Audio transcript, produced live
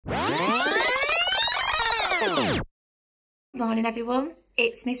Morning everyone,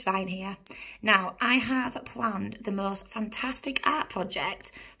 it's Miss Ryan here. Now I have planned the most fantastic art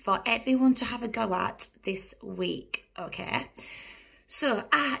project for everyone to have a go at this week, okay? So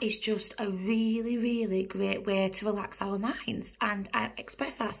art is just a really great way to relax our minds and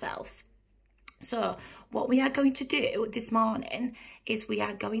express ourselves. So what we are going to do this morning is we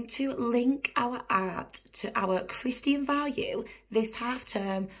are going to link our art to our Christian value this half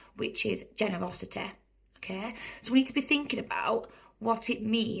term, which is generosity. Okay, so we need to be thinking about what it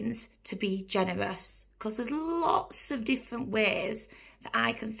means to be generous, because there's lots of different ways that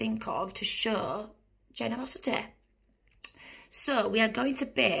I can think of to show generosity. So we are going to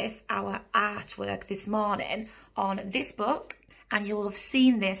base our artwork this morning on this book, and you'll have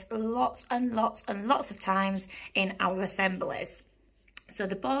seen this lots of times in our assemblies. So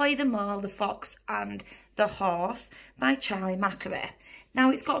The Boy, the Mole, the Fox and the Horse by Charlie Macquarie. Now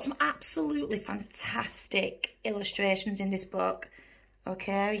it's got some absolutely fantastic illustrations in this book.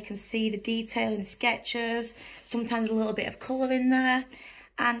 Okay, you can see the detail in the sketches, sometimes a little bit of colour in there.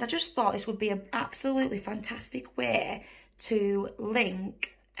 And I just thought this would be an absolutely fantastic way to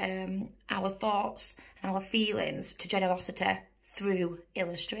link our thoughts and our feelings to generosity through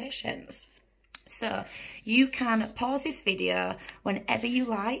illustrations. So you can pause this video whenever you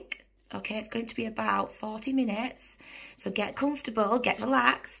like. Okay, it's going to be about 40 minutes. So get comfortable, get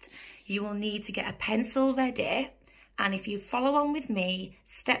relaxed. You will need to get a pencil ready. And if you follow on with me,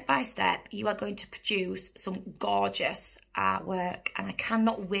 step by step, you are going to produce some gorgeous artwork. And I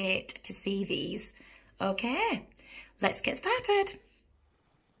cannot wait to see these. Okay, let's get started.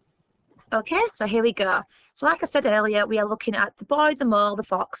 Okay, so here we go. So like I said earlier, we are looking at the boy, the mole, the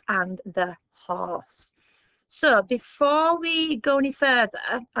fox and the horse. So before we go any further,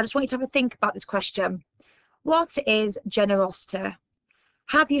 I just want you to have a think about this question. What is generosity?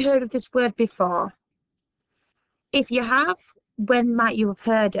 Have you heard of this word before? If you have, when might you have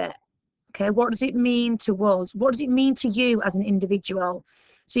heard it? Okay, what does it mean to us? What does it mean to you as an individual?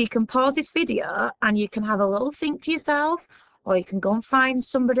 So you can pause this video and you can have a little think to yourself, or you can go and find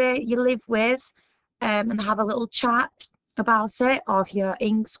somebody you live with and have a little chat about it. Or if you're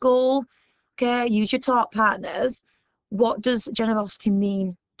in school, okay, use your talk partners. What does generosity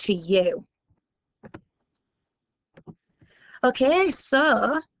mean to you? Okay,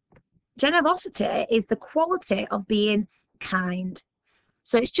 so generosity is the quality of being kind.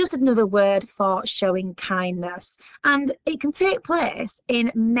 So it's just another word for showing kindness, and it can take place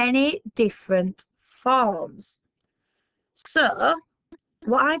in many different forms. So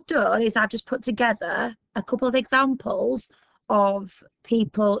what I've done is I've just put together a couple of examples of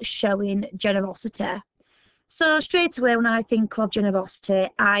people showing generosity. So straight away when I think of generosity,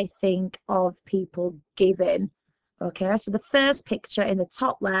 I think of people giving. Okay, so the first picture in the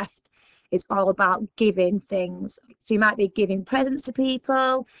top left is all about giving things. So you might be giving presents to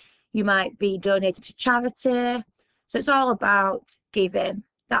people, you might be donating to charity. So it's all about giving.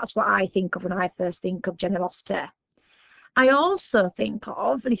 That's what I think of when I first think of generosity. I also think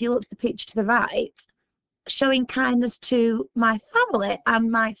of, and if you look at the picture to the right, showing kindness to my family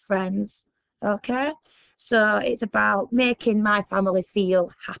and my friends. Okay, so it's about making my family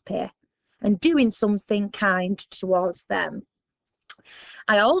feel happy and doing something kind towards them.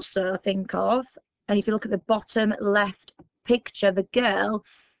 I also think of, and if you look at the bottom left picture, the girl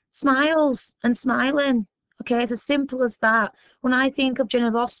smiles and smiling. Okay, it's as simple as that. When I think of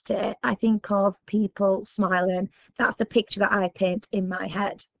generosity, I think of people smiling. That's the picture that I paint in my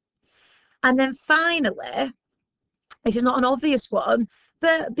head. And then finally, this is not an obvious one,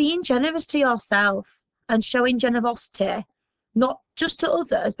 but being generous to yourself and showing generosity, not just to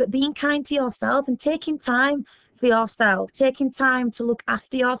others, but being kind to yourself and taking time for yourself, taking time to look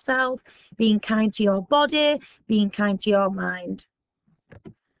after yourself, being kind to your body, being kind to your mind.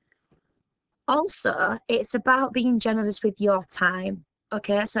 Also, it's about being generous with your time.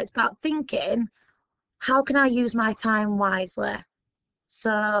 Okay, so it's about thinking, how can I use my time wisely?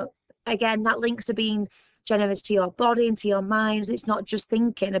 So again, that links to being generous to your body and to your mind. It's not just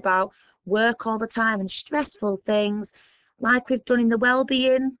thinking about work all the time and stressful things like we've done in the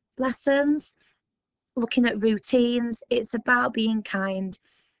well-being lessons, looking at routines. It's about being kind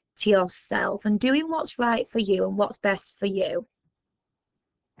to yourself and doing what's right for you and what's best for you.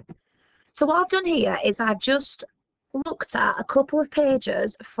 So what I've done here is I've just looked at a couple of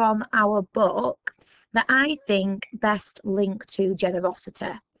pages from our book that I think best link to generosity.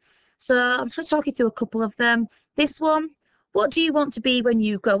 So I'm just going to talk you through a couple of them. This one, what do you want to be when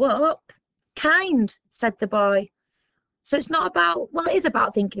you grow up? Kind, said the boy. So it's not about, well, it is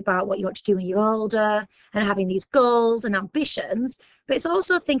about thinking about what you want to do when you're older and having these goals and ambitions, but it's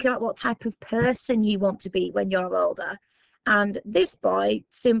also thinking about what type of person you want to be when you're older. And this boy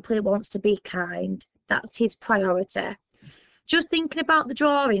simply wants to be kind. That's his priority. Just thinking about the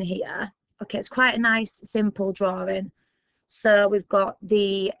drawing here. Okay, it's quite a nice, simple drawing. So we've got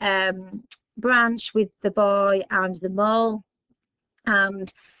the branch with the boy and the mole.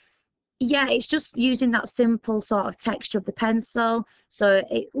 And yeah, it's just using that simple sort of texture of the pencil. So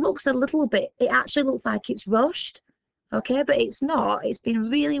it looks a little bit, it actually looks like it's rushed, okay, but it's not. It's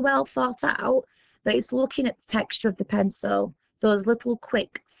been really well thought out, but it's looking at the texture of the pencil, those little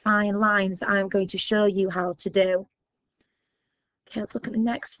quick fine lines that I'm going to show you how to do. Okay, let's look at the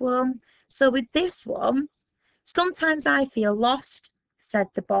next one. So with this one, sometimes I feel lost, said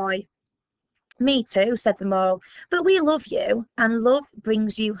the boy. Me too, said the mole, but we love you and love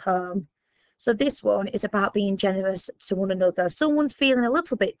brings you home. So this one is about being generous to one another. Someone's feeling a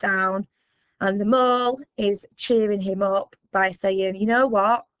little bit down and the mole is cheering him up by saying, you know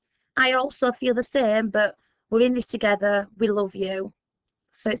what? I also feel the same, but we're in this together. We love you.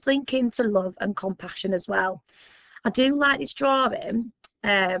 So it's linking to love and compassion as well. I do like this drawing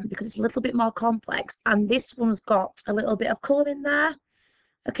because it's a little bit more complex and this one's got a little bit of colour in there.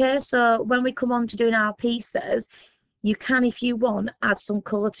 Okay, so when we come on to doing our pieces, you can, if you want, add some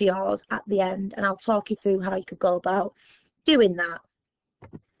colour to yours at the end, and I'll talk you through how you could go about doing that.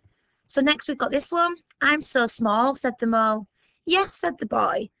 So next we've got this one. I'm so small, said the mole. Yes, said the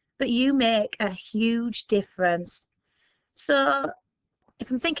boy, but you make a huge difference. So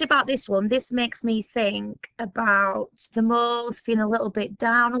if I'm thinking about this one, this makes me think about the moles feeling a little bit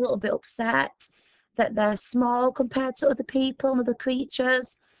down, a little bit upset, that they're small compared to other people and other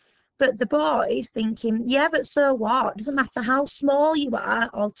creatures. But the boy's thinking, yeah, but so what? It doesn't matter how small you are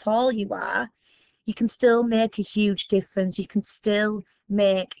or tall you are, you can still make a huge difference. You can still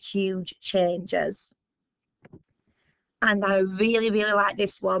make huge changes. And I really, really like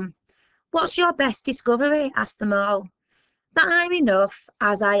this one. What's your best discovery? Asked the mole. That I'm enough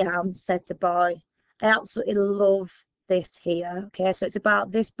as I am, said the boy. I absolutely love this here. Okay, so it's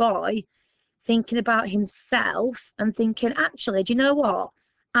about this boy thinking about himself and thinking, actually, do you know what?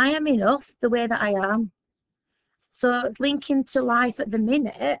 I am enough the way that I am. So linking to life at the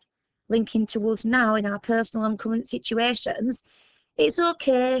minute, linking to us now in our personal and current situations, it's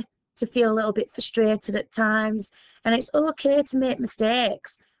okay to feel a little bit frustrated at times, and it's okay to make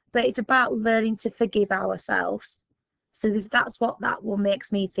mistakes, but it's about learning to forgive ourselves. So that's what that one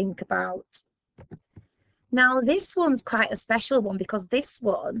makes me think about. Now, this one's quite a special one because this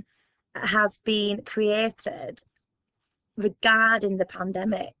one has been created regarding the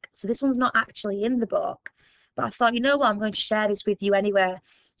pandemic. So this one's not actually in the book, but I thought, you know what, I'm going to share this with you anyway.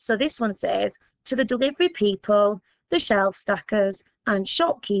 So this one says, to the delivery people, the shelf stackers and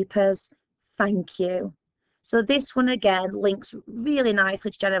shopkeepers, thank you. So this one again links really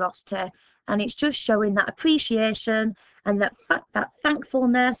nicely to generosity, and it's just showing that appreciation and that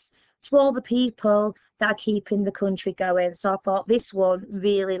thankfulness to all the people that are keeping the country going. So I thought this one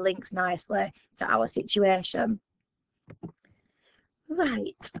really links nicely to our situation.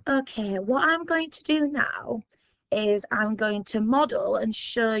 Right, okay, what I'm going to do now is I'm going to model and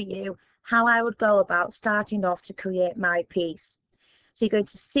show you how I would go about starting off to create my piece. So you're going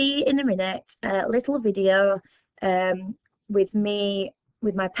to see in a minute a little video with me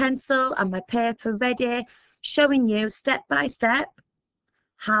with my pencil and my paper ready, showing you step by step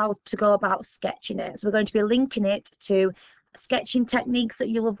how to go about sketching it. So we're going to be linking it to sketching techniques that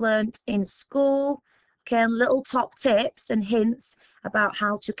you'll have learnt in school, okay, and little top tips and hints about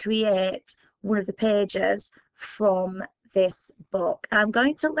how to create one of the pages from this book. I'm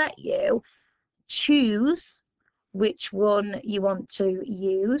going to let you choose which one you want to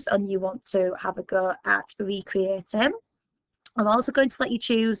use and you want to have a go at recreating. I'm also going to let you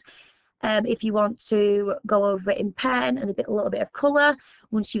choose if you want to go over it in pen and a little bit of colour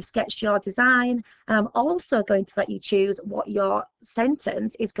once you've sketched your design. And I'm also going to let you choose what your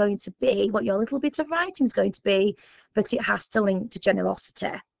sentence is going to be, what your little bit of writing is going to be, but it has to link to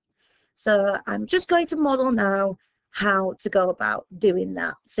generosity. So I'm just going to model now how to go about doing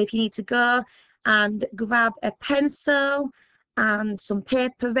that. So if you need to go and grab a pencil and some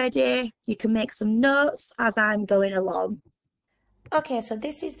paper ready, you can make some notes as I'm going along. Okay, so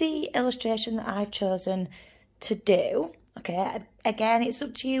this is the illustration that I've chosen to do. Okay, again, it's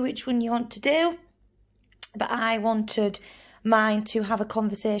up to you which one you want to do, but I wanted mine to have a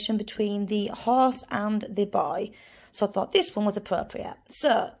conversation between the horse and the boy, so I thought this one was appropriate.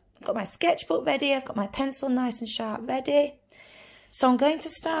 So I've got my sketchbook ready, I've got my pencil nice and sharp ready. So I'm going to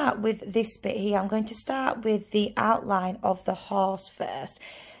start with this bit here. I'm going to start with the outline of the horse first.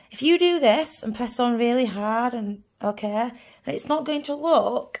 If you do this and press on really hard, and okay, then it's not going to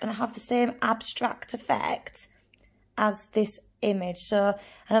look and have the same abstract effect as this image. So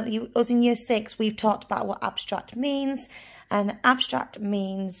I know that us in year 6, we've talked about what abstract means. And abstract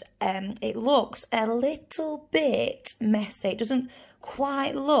means it looks a little bit messy. It doesn't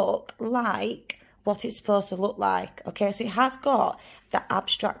quite look like what it's supposed to look like. Okay, so it has got that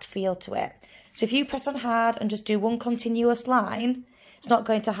abstract feel to it. So if you press on hard and just do one continuous line, it's not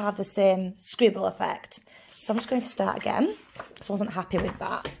going to have the same scribble effect. So I'm just going to start again. So I wasn't happy with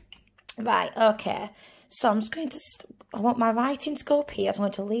that. Right, okay. So I'm just going to, I want my writing to go up here. So I'm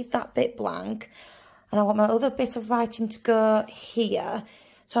going to leave that bit blank. And I want my other bit of writing to go here.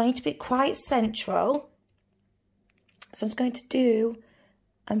 So I need to be quite central. So I'm just going to do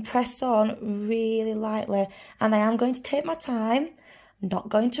and press on really lightly. And I am going to take my time. I'm not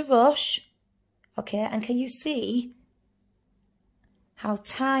going to rush. Okay, and can you see how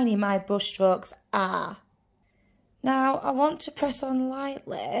tiny my brush strokes are? Now, I want to press on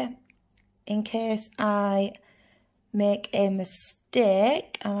lightly in case I make a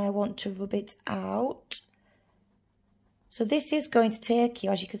mistake and I want to rub it out. So this is going to take you,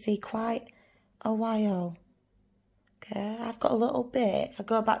 as you can see, quite a while. Okay, I've got a little bit, if I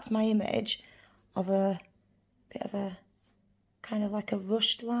go back to my image, of a bit of a kind of like a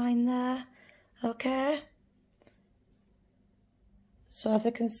rushed line there. Okay. So as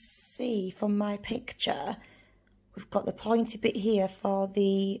I can see from my picture, we've got the pointy bit here for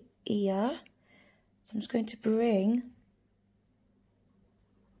the ear. So I'm just going to bring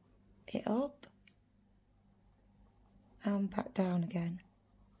it up and back down again.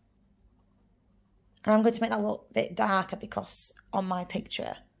 And I'm going to make that a little bit darker because on my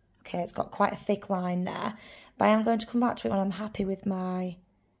picture, okay, it's got quite a thick line there. But I am going to come back to it when I'm happy with my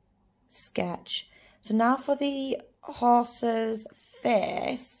sketch. So now for the horse's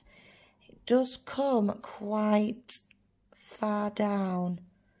face, it does come quite far down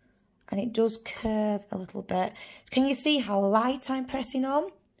and it does curve a little bit. Can you see how light I'm pressing on?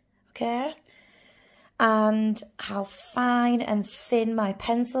 Okay, and how fine and thin my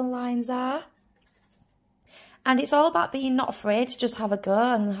pencil lines are. And it's all about being not afraid to just have a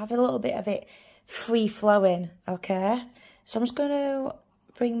go and have a little bit of it free flowing. Okay, so I'm just going to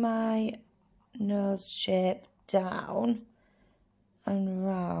bring my nose shape down and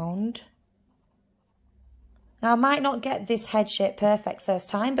round. Now I might not get this head shape perfect first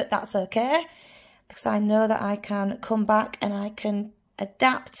time, but that's okay because I know that I can come back and I can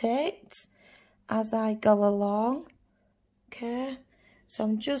adapt it as I go along. Okay, so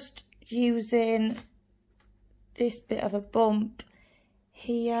I'm just using this bit of a bump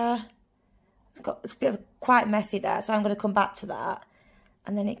here. It's a bit of quite messy there, so I'm going to come back to that.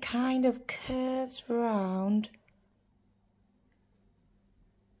 And then it kind of curves round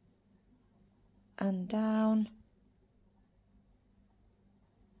and down.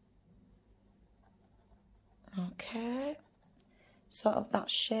 Okay, sort of that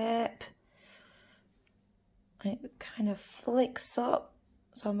shape. And it kind of flicks up,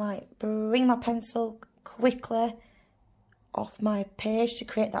 so I might bring my pencil quickly off my page to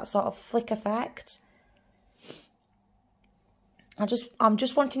create that sort of flick effect. I'm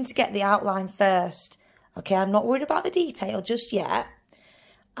just wanting to get the outline first. Okay, I'm not worried about the detail just yet.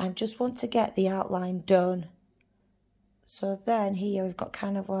 I just want to get the outline done. So then here we've got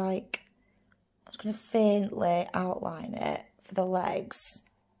kind of like, I'm just going to faintly outline it for the legs.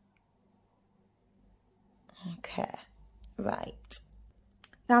 Okay, right.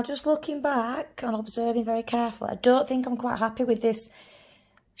 Now just looking back and observing very carefully, I don't think I'm quite happy with this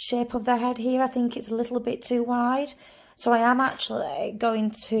shape of the head here. I think it's a little bit too wide. So I am actually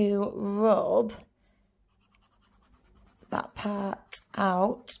going to rub that part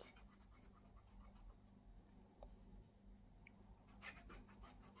out.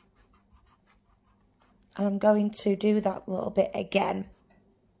 And I'm going to do that little bit again.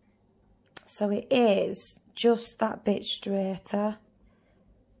 So it is just that bit straighter.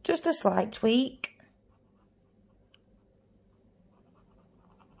 Just a slight tweak.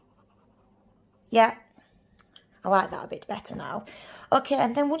 Yeah. I like that a bit better now. Okay,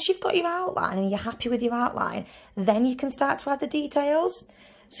 and then once you've got your outline and you're happy with your outline, then you can start to add the details.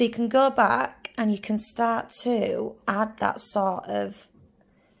 So you can go back and you can start to add that sort of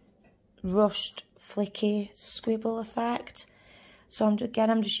rushed, flicky scribble effect. So I'm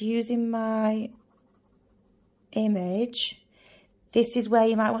just using my image. This is where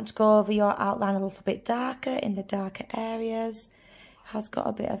you might want to go over your outline a little bit darker in the darker areas. It has got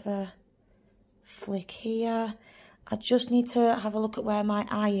a bit of a flick here. I just need to have a look at where my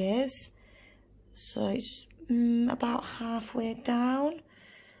eye is. So it's about halfway down.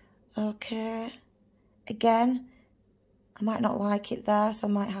 Okay. Again, I might not like it there, so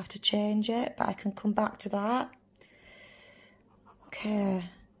I might have to change it, but I can come back to that. Okay.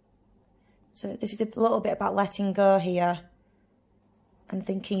 So this is a little bit about letting go here. And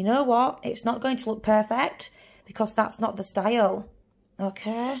thinking, you know what? It's not going to look perfect because that's not the style.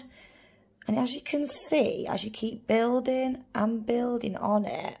 Okay. And as you can see, as you keep building and building on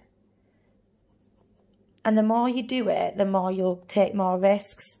it, and the more you do it, the more you'll take more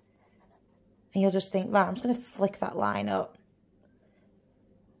risks. And you'll just think, right, I'm just going to flick that line up.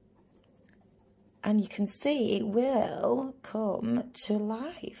 And you can see it will come to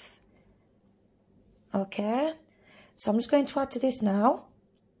life. Okay. So I'm just going to add to this now.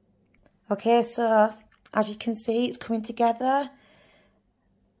 Okay, so as you can see, it's coming together.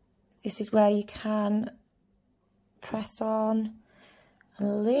 This is where you can press on a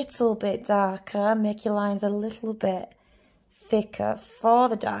little bit darker, make your lines a little bit thicker for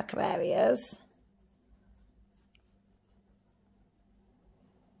the darker areas.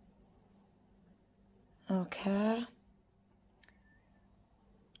 Okay.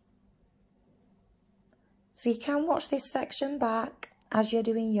 So you can watch this section back as you're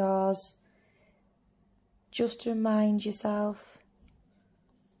doing yours, just to remind yourself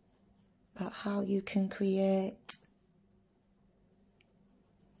about how you can create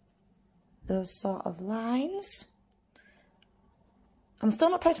those sort of lines. I'm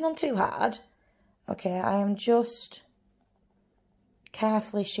still not pressing on too hard. Okay, I am just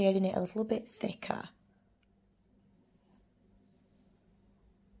carefully shading it a little bit thicker.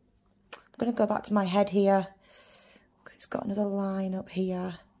 I'm going to go back to my head here because it's got another line up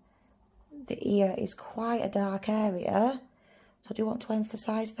here. The ear is quite a dark area, so I do want to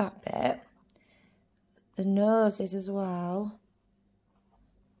emphasise that bit. The nose is as well.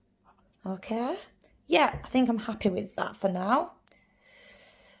 Okay, yeah, I think I'm happy with that for now.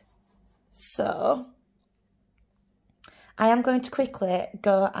 So I am going to quickly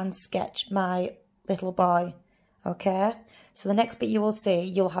go and sketch my little boy. Okay, so the next bit you will see,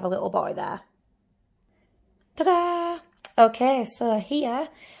 you'll have a little boy there. Ta-da! Okay, so here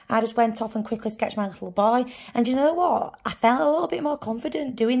I just went off and quickly sketched my little boy. And you know what? I felt a little bit more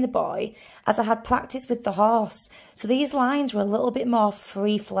confident doing the boy as I had practice with the horse. So these lines were a little bit more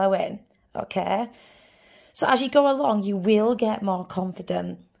free-flowing, okay? So as you go along, you will get more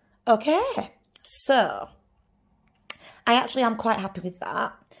confident. Okay, so I actually am quite happy with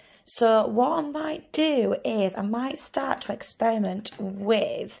that. So what I might do is I might start to experiment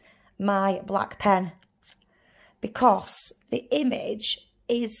with my black pen, because the image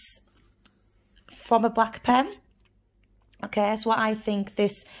is from a black pen. Okay, so what I think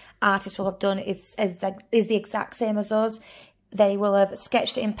this artist will have done is the exact same as us. They will have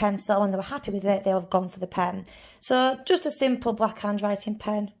sketched it in pencil, and they were happy with it, they'll have gone for the pen. So just a simple black handwriting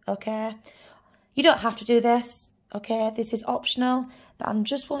pen, okay? You don't have to do this, okay? This is optional, but I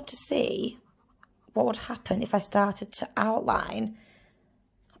just want to see what would happen if I started to outline,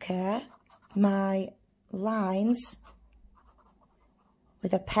 okay, my lines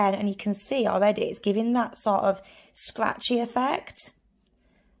with a pen. And you can see already it's giving that sort of scratchy effect.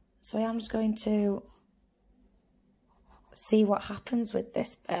 So I am just going to see what happens with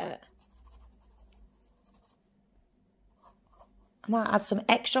this bit. I might add some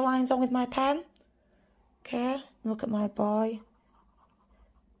extra lines on with my pen. Okay, look at my boy.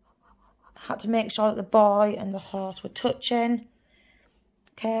 I had to make sure that the boy and the horse were touching.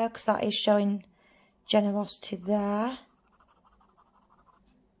 Okay, because that is showing generosity there.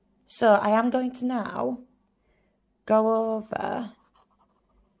 So I am going to now go over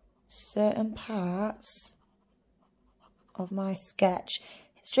certain parts of my sketch.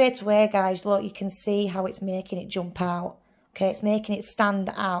 Straight away, guys, look, you can see how it's making it jump out. Okay, it's making it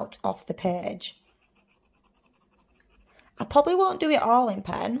stand out off the page. I probably won't do it all in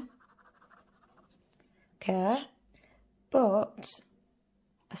pen. Okay, but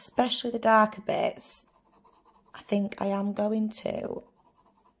especially the darker bits, I think I am going to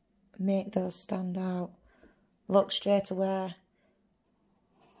make those stand out. Look, straight away.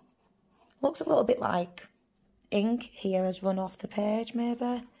 Looks a little bit like ink here has run off the page,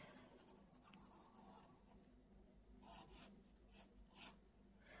 maybe.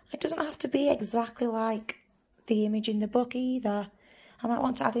 It doesn't have to be exactly like the image in the book either. I might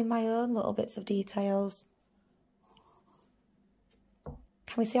want to add in my own little bits of details.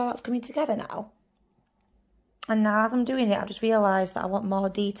 Can we see how that's coming together now? And now as I'm doing it, I've just realised that I want more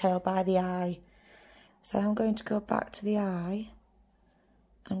detail by the eye. So I'm going to go back to the eye.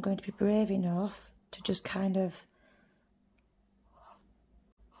 I'm going to be brave enough to just kind of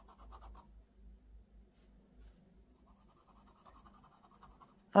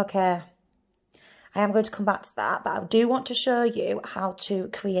Okay. I am going to come back to that, but I do want to show you how to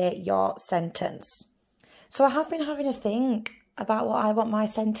create your sentence. So I have been having a think about what I want my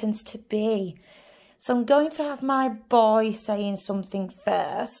sentence to be. So I'm going to have my boy saying something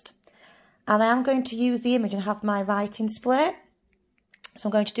first, and I am going to use the image and have my writing split. So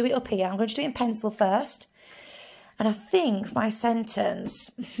I'm going to do it up here. I'm going to do it in pencil first. And I think my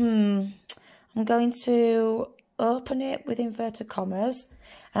sentence, I'm going to open it with inverted commas.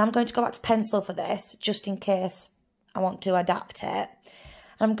 And I'm going to go back to pencil for this, just in case I want to adapt it.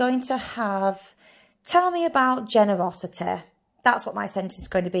 I'm going to have, tell me about generosity. That's what my sentence is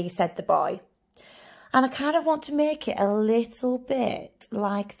going to be, said the boy. And I kind of want to make it a little bit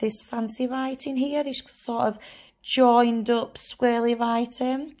like this fancy writing here, this sort of joined up swirly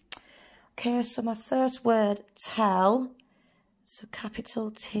writing. Okay, so my first word, tell, so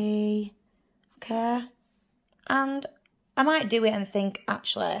capital T, okay, and I might do it and think,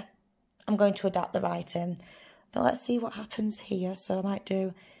 actually, I'm going to adapt the writing, but let's see what happens here. So I might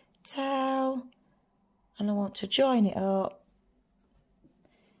do tell, and I want to join it up,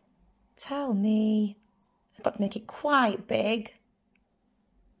 tell me, I've got to make it quite big,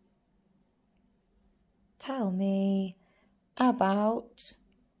 tell me about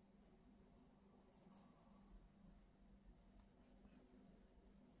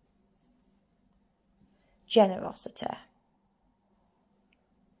generosity.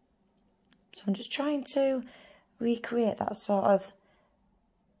 So I'm just trying to recreate that sort of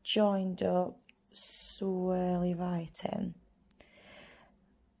joined up, swirly writing.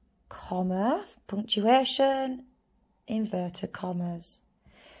 Comma, punctuation, inverted commas.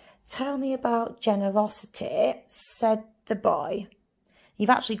 Tell me about generosity, said the boy. You've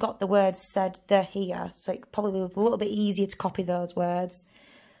actually got the word said the here, so it probably be a little bit easier to copy those words.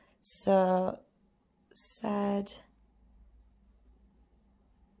 So, said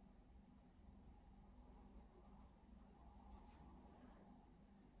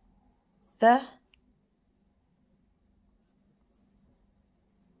the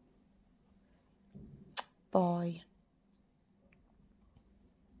boy.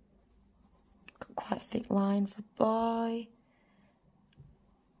 Got quite a thick line for boy.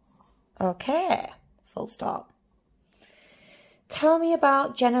 Okay, full stop. Tell me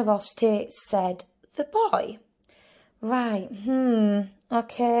about generosity, said the boy. Right,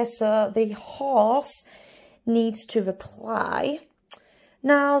 okay, so the horse needs to reply.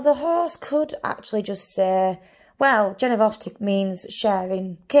 Now, the horse could actually just say, well, generosity means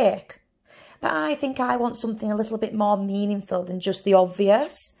sharing cake. But I think I want something a little bit more meaningful than just the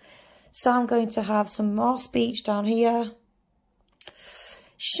obvious. So I'm going to have some more speech down here.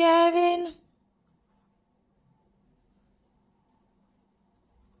 Sharing.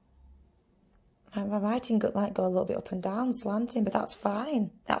 My writing might go a little bit up and down, slanting, but that's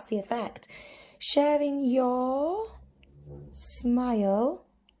fine. That's the effect. Sharing your smile.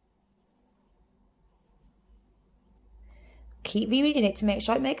 Keep rereading it to make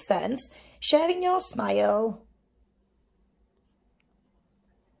sure it makes sense. Sharing your smile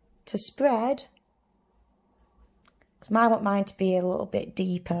to spread. Because I want mine to be a little bit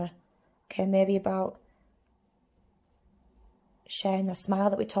deeper. Okay, maybe about sharing the smile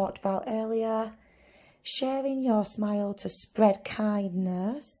that we talked about earlier. Sharing your smile to spread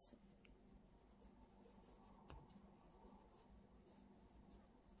kindness.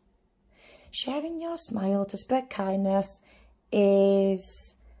 Sharing your smile to spread kindness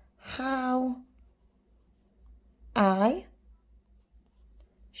is how I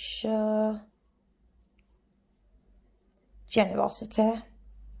show generosity.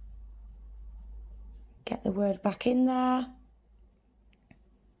 Get the word back in there.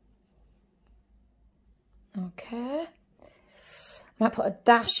 Okay. I might put a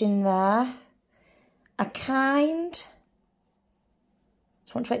dash in there. A kind.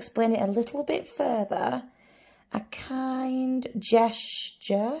 Just want to explain it a little bit further. A kind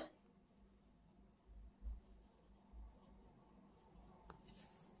gesture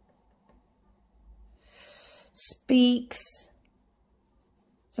speaks.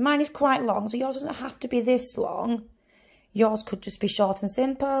 So mine is quite long, so yours doesn't have to be this long. Yours could just be short and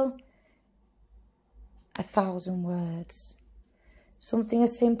simple. 1,000 words. Something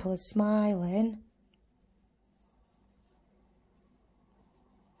as simple as smiling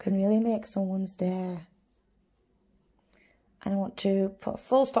can really make someone's day. And I want to put a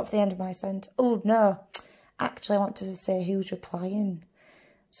full stop to the end of my sentence. Oh, no. Actually, I want to say who's replying.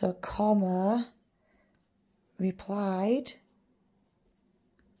 So, comma, replied.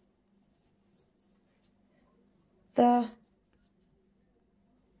 The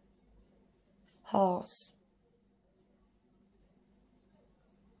horse.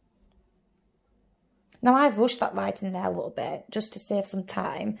 Now, I've rushed that writing there a little bit just to save some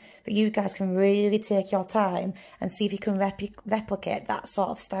time, but you guys can really take your time and see if you can replicate that sort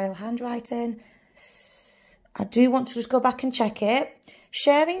of style handwriting. I do want to just go back and check it.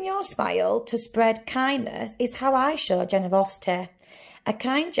 Sharing your smile to spread kindness is how I show generosity. A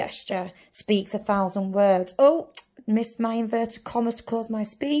kind gesture speaks 1,000 words. Oh, missed my inverted commas to close my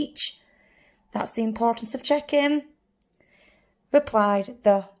speech. That's the importance of checking. Replied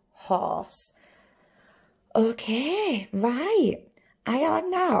the horse. Okay, right. I am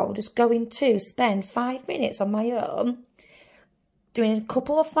now just going to spend 5 minutes on my own doing a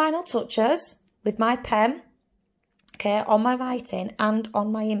couple of final touches with my pen, okay, on my writing and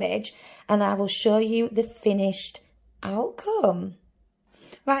on my image, and I will show you the finished outcome.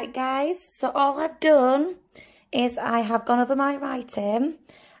 Right, guys, so all I've done is I have gone over my writing,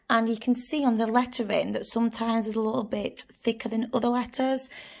 and you can see on the lettering that sometimes it's a little bit thicker than other letters.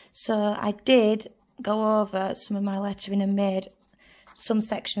 So I did go over some of my lettering and made some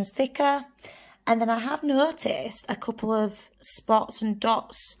sections thicker. And then I have noticed a couple of spots and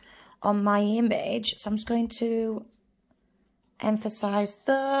dots on my image. So I'm just going to emphasize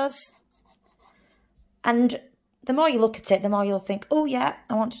those. And the more you look at it, the more you'll think, oh yeah,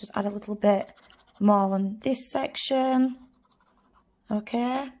 I want to just add a little bit more on this section.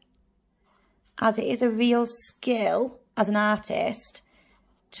 Okay. As it is a real skill as an artist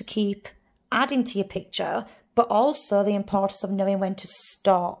to keep adding to your picture, but also the importance of knowing when to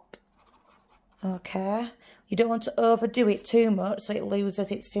stop. Okay. You don't want to overdo it too much so it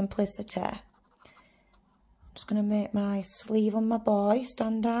loses its simplicity. Just going to make my sleeve on my boy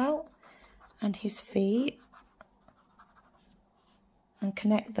stand out and his feet and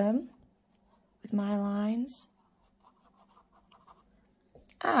connect them with my lines.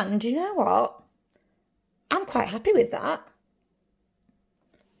 And you know what? I'm quite happy with that.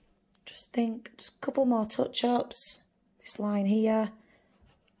 Just think, just a couple more touch-ups. This line here.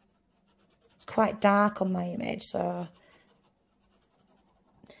 It's quite dark on my image, so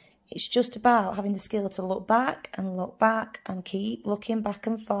it's just about having the skill to look back and keep looking back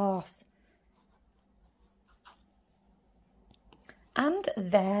and forth. And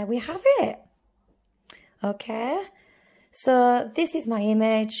there we have it. Okay, so this is my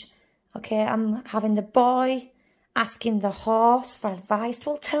image. Okay, I'm having the boy asking the horse for advice.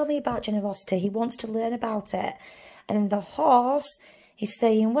 Well, tell me about generosity. He wants to learn about it. And the horse is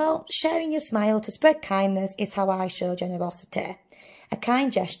saying, well, sharing your smile to spread kindness is how I show generosity. A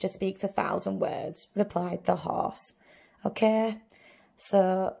kind gesture speaks 1,000 words, replied the horse. Okay,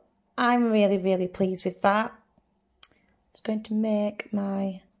 so I'm really, really pleased with that. Just going to make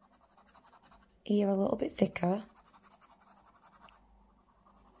my ear a little bit thicker.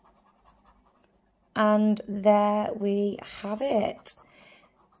 And there we have it.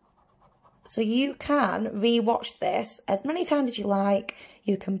 So you can re-watch this as many times as you like.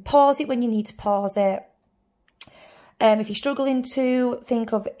 You can pause it when you need to pause it. If you're struggling to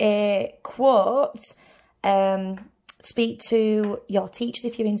think of a quote, speak to your teachers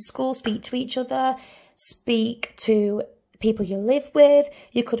if you're in school, speak to each other, speak to people you live with.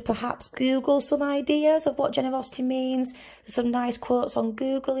 You could perhaps Google some ideas of what generosity means. There's some nice quotes on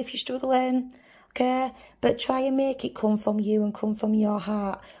Google if you're struggling. Okay, but try and make it come from you and come from your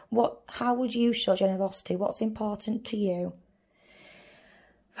heart. How would you show generosity? What's important to you?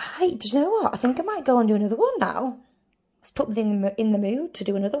 Right, do you know what? I think I might go and do another one now. Let's put me in the mood to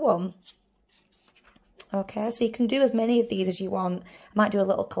do another one. Okay, so you can do as many of these as you want. I might do a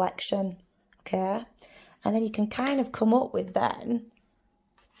little collection. Okay, and then you can kind of come up with then,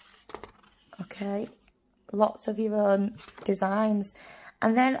 okay, lots of your own designs.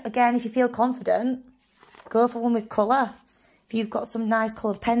 And then, again, if you feel confident, go for one with colour. If you've got some nice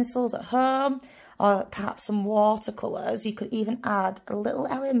coloured pencils at home, or perhaps some watercolours, you could even add a little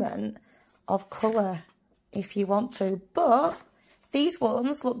element of colour if you want to. But these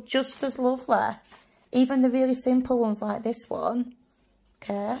ones look just as lovely. Even the really simple ones like this one,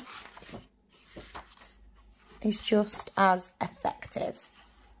 okay, is just as effective.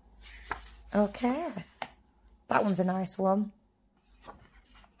 Okay, that one's a nice one.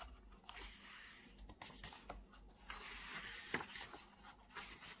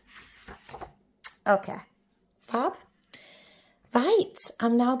 Okay, fab. Right,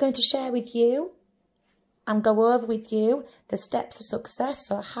 I'm now going to share with you and go over with you the steps of success,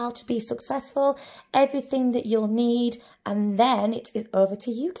 so how to be successful, everything that you'll need, and then it is over to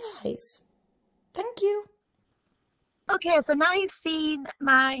you guys. Thank you. Okay, so now you've seen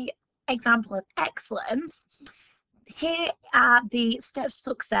my example of excellence. Here are the steps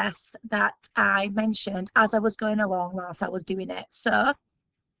of success that I mentioned as I was going along whilst I was doing it. So,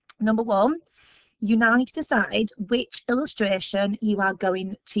 number one, you now need to decide which illustration you are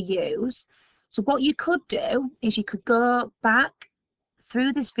going to use. So what you could do is you could go back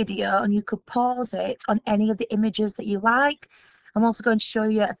through this video and you could pause it on any of the images that you like. I'm also going to show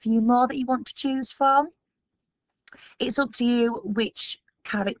you a few more that you want to choose from. It's up to you which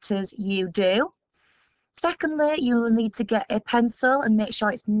characters you do. Secondly, you will need to get a pencil and make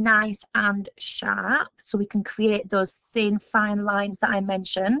sure it's nice and sharp so we can create those thin, fine lines that I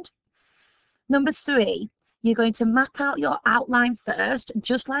mentioned. Number 3, you're going to map out your outline first,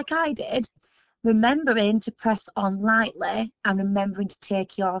 just like I did, remembering to press on lightly and remembering to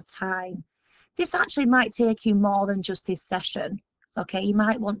take your time. This actually might take you more than just this session. Okay, you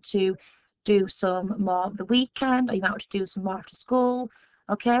might want to do some more of the weekend, or you might want to do some more after school.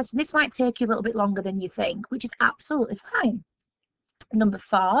 Okay, so this might take you a little bit longer than you think, which is absolutely fine. Number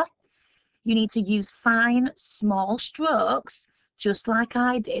 4, you need to use fine, small strokes, just like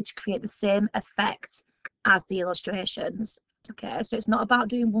I did, to create the same effect as the illustrations. Okay, so it's not about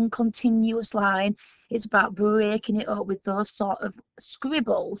doing one continuous line, it's about breaking it up with those sort of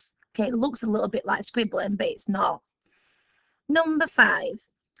scribbles. Okay, it looks a little bit like scribbling, but it's not. Number 5,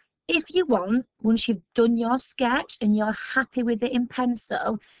 if you want, once you've done your sketch and you're happy with it in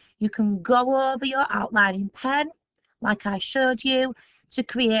pencil, you can go over your outline in pen, like I showed you, to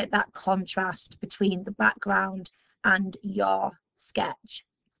create that contrast between the background and your sketch.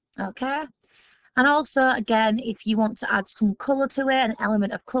 Okay? And also, again, if you want to add some colour to it, an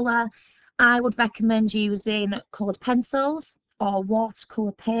element of colour, I would recommend using coloured pencils or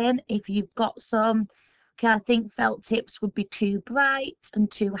watercolour paint if you've got some. Okay, I think felt tips would be too bright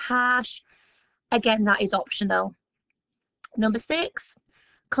and too harsh. Again, that is optional. Number 6,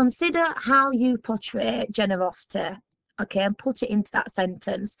 consider how you portray generosity. Okay, and put it into that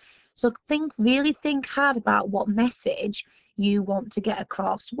sentence. So really think hard about what message you want to get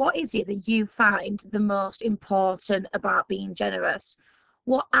across. What is it that you find the most important about being generous?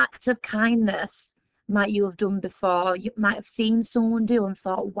 What act of kindness might you have done before? You might have seen someone do and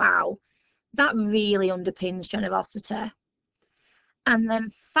thought, wow, that really underpins generosity. And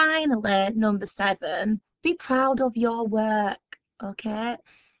then finally, number 7, be proud of your work. Okay,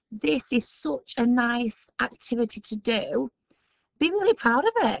 this is such a nice activity to do. Be really proud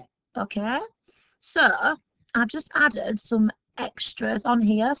of it. Okay, so I've just added some extras on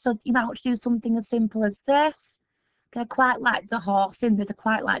here. So you might want to do something as simple as this. Okay, quite like the horse in there's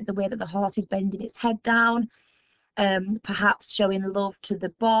quite like the way that the horse is bending its head down. Perhaps showing love to the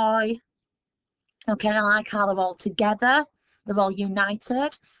boy. Okay, I like how they're all together, they're all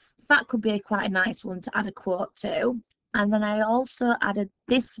united. So that could be quite a nice one to add a quote to. And then I also added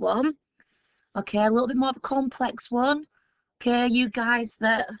this one. Okay, a little bit more of a complex one. Okay, you guys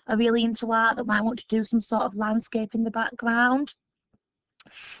that are really into art that might want to do some sort of landscape in the background.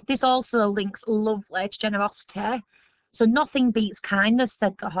 This also links lovely to generosity. So nothing beats kindness,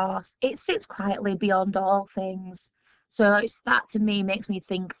 said the horse. It sits quietly beyond all things. So it's that to me makes me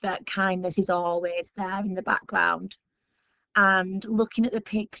think that kindness is always there in the background. And looking at the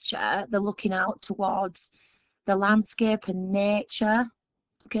picture, they're looking out towards the landscape and nature,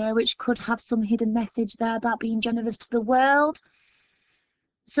 okay, which could have some hidden message there about being generous to the world.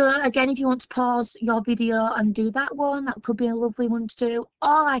 So again, if you want to pause your video and do that one, that could be a lovely one to do.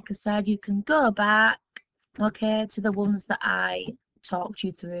 Or like I said, you can go back, okay, to the ones that I talked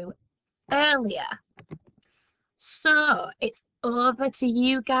you through earlier. So it's over to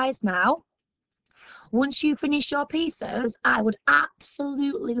you guys now. Once you finish your pieces, I would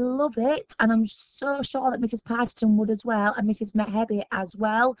absolutely love it, and I'm so sure that Mrs. Partington would as well, and Mrs. Mehebi as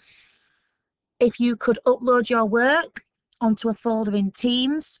well, if you could upload your work onto a folder in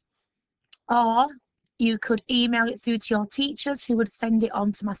Teams, or you could email it through to your teachers who would send it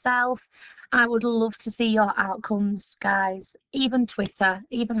on to myself. I would love to see your outcomes, guys. Even Twitter,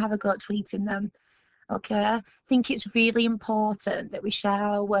 even have a go at tweeting them. Okay, I think it's really important that we share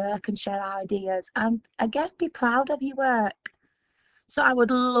our work and share our ideas, and again, be proud of your work. So I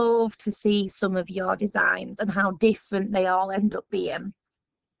would love to see some of your designs and how different they all end up being.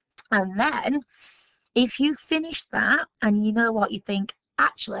 And then if you finish that and you know what, you think,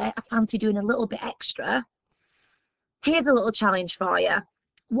 actually, I fancy doing a little bit extra, here's a little challenge for you.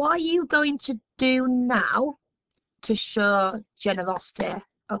 What are you going to do now to show generosity?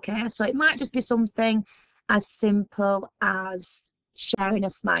 Okay, so it might just be something as simple as sharing a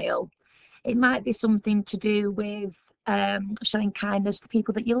smile. It might be something to do with showing kindness to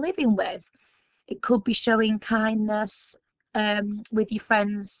people that you're living with. It could be showing kindness with your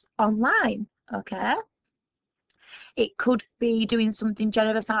friends online. Okay, it could be doing something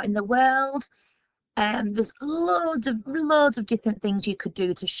generous out in the world. There's loads of different things you could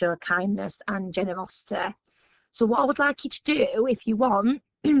do to show kindness and generosity. So what I would like you to do, if you want,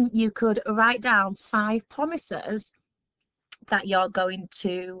 you could write down 5 promises that you're going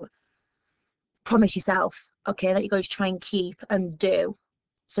to promise yourself, okay, that you're going to try and keep and do.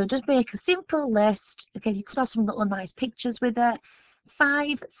 So just make a simple list. Okay, you could have some little nice pictures with it.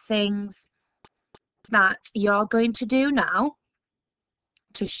 5 things that you're going to do now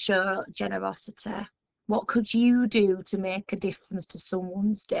to show generosity. What could you do to make a difference to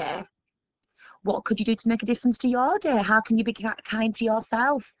someone's day? What could you do to make a difference to your day? How can you be kind to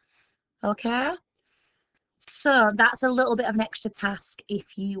yourself? Okay. So that's a little bit of an extra task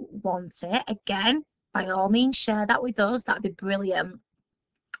if you want it. Again, by all means, share that with us. That'd be brilliant.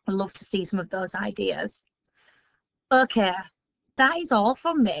 I'd love to see some of those ideas. Okay, that is all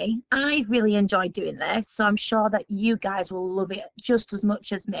from me. I've really enjoyed doing this, so I'm sure that you guys will love it just as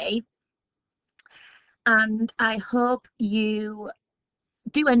much as me. And I hope you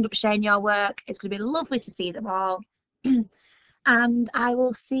do end up sharing your work. It's going to be lovely to see them all. And I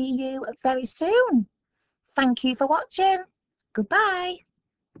will see you very soon. Thank you for watching. Goodbye.